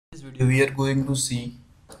this video we are going to see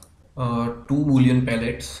two Boolean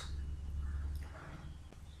palettes,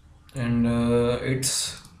 and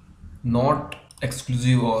it's not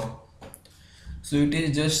exclusive OR. So it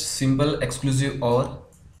is just simple exclusive OR,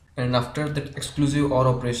 and after that exclusive OR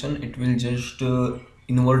operation it will just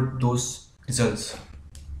invert those results.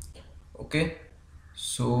 Okay,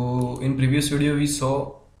 so in previous video we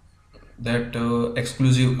saw that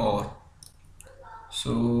exclusive OR.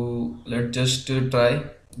 So let's just try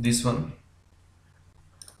this one.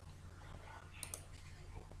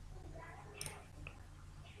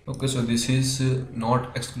 Okay, so this is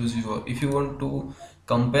not exclusive OR. If you want to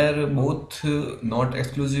compare both not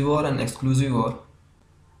exclusive OR and exclusive OR,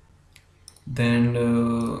 then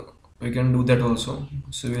we can do that also.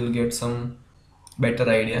 So we'll get some better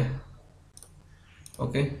idea.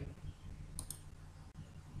 Okay.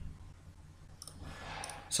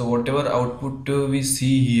 So whatever output we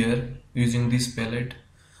see here using this palette,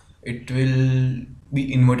 it will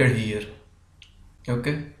be inverted here.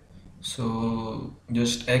 Okay. So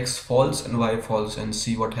just X false and Y false and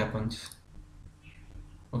see what happens.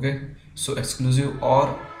 Okay, so exclusive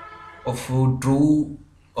OR of true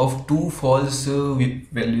of two false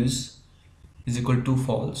values is equal to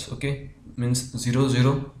false. Okay, means 0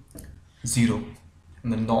 0 0,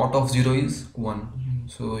 and the not of 0 is 1.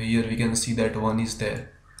 So here we can see that 1 is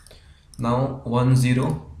there. Now 1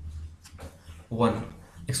 0 1,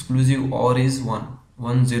 exclusive OR is 1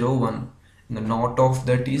 1 0 1, and the not of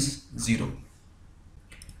that is 0.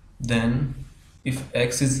 Then if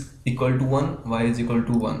X is equal to 1, Y is equal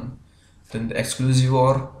to 1, then the exclusive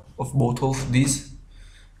OR of both of these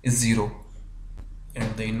is 0,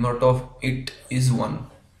 and the invert of it is 1.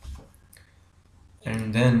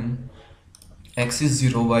 And then X is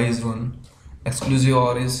 0, Y is 1, exclusive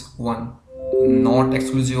OR is 1, not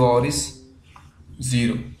exclusive OR is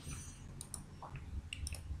 0.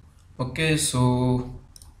 Okay, so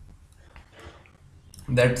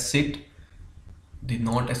that's it. The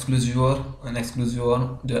not exclusive OR and exclusive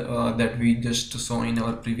OR that we just saw in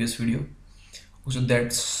our previous video. So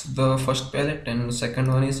that's the first palette, and the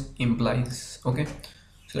second one is implies. Okay,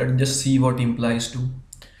 so let's just see what implies do.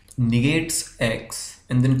 Negates X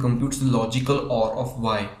and then computes the logical OR of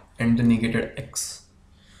Y and the negated X.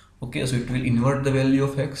 Okay, so it will invert the value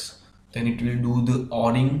of X, then it will do the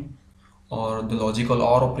ORing or the logical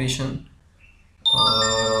OR operation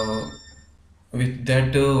with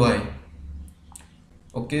that Y.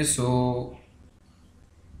 Okay, so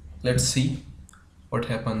let's see what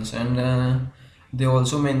happens. And they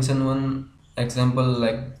also mention one example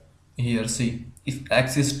like here. See, if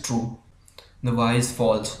X is true, the Y is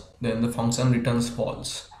false, then the function returns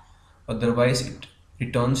false, otherwise it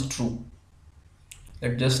returns true.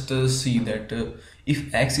 Let's just see that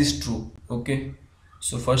if X is true, okay,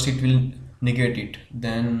 so first it will negate it,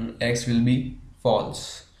 then X will be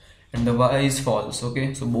false, and the Y is false.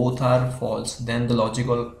 Okay, so both are false, then the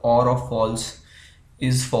logical OR of false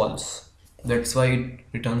is false, that's why it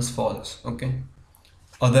returns false. Okay,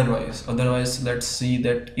 otherwise let's see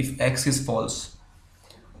that if X is false,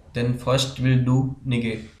 then first we'll do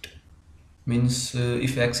negate, means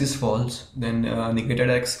if X is false, then negated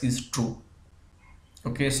X is true.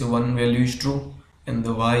 Okay, so one value is true and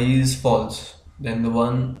the Y is false, then the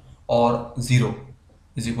 1 or 0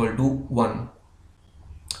 is equal to 1.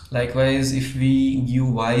 Likewise, if we give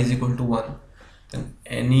Y is equal to 1, then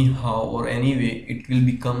anyhow or anyway it will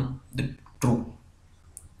become the true.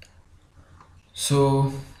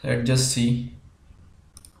 So let's just see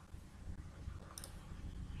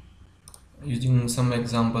using some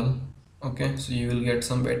example. Okay, so you will get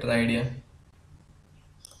some better idea.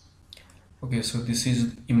 Okay, so this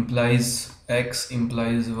is implies X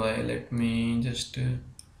implies Y. Let me just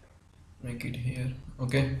make it here.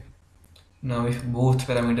 Okay, now if both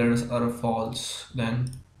parameters are false,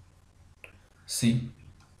 then see,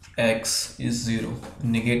 X is 0,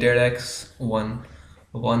 negated X 1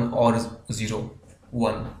 1 or 0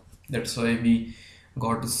 1, that's why we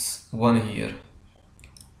got 1 here.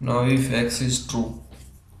 Now if X is true,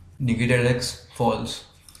 negated X false,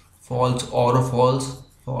 false or false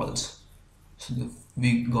false, so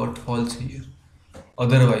we got false here.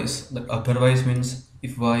 Otherwise, that otherwise means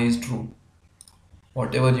if Y is true,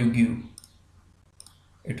 whatever you give,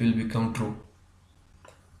 it will become true.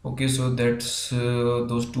 Okay, so that's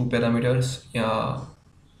those two parameters, yeah,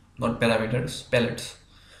 not parameters, palettes,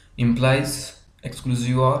 implies,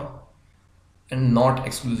 exclusive OR, and not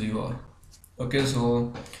exclusive OR. Okay,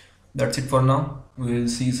 so that's it for now. We will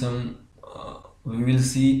see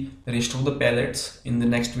the rest of the palettes in the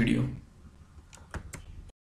next video.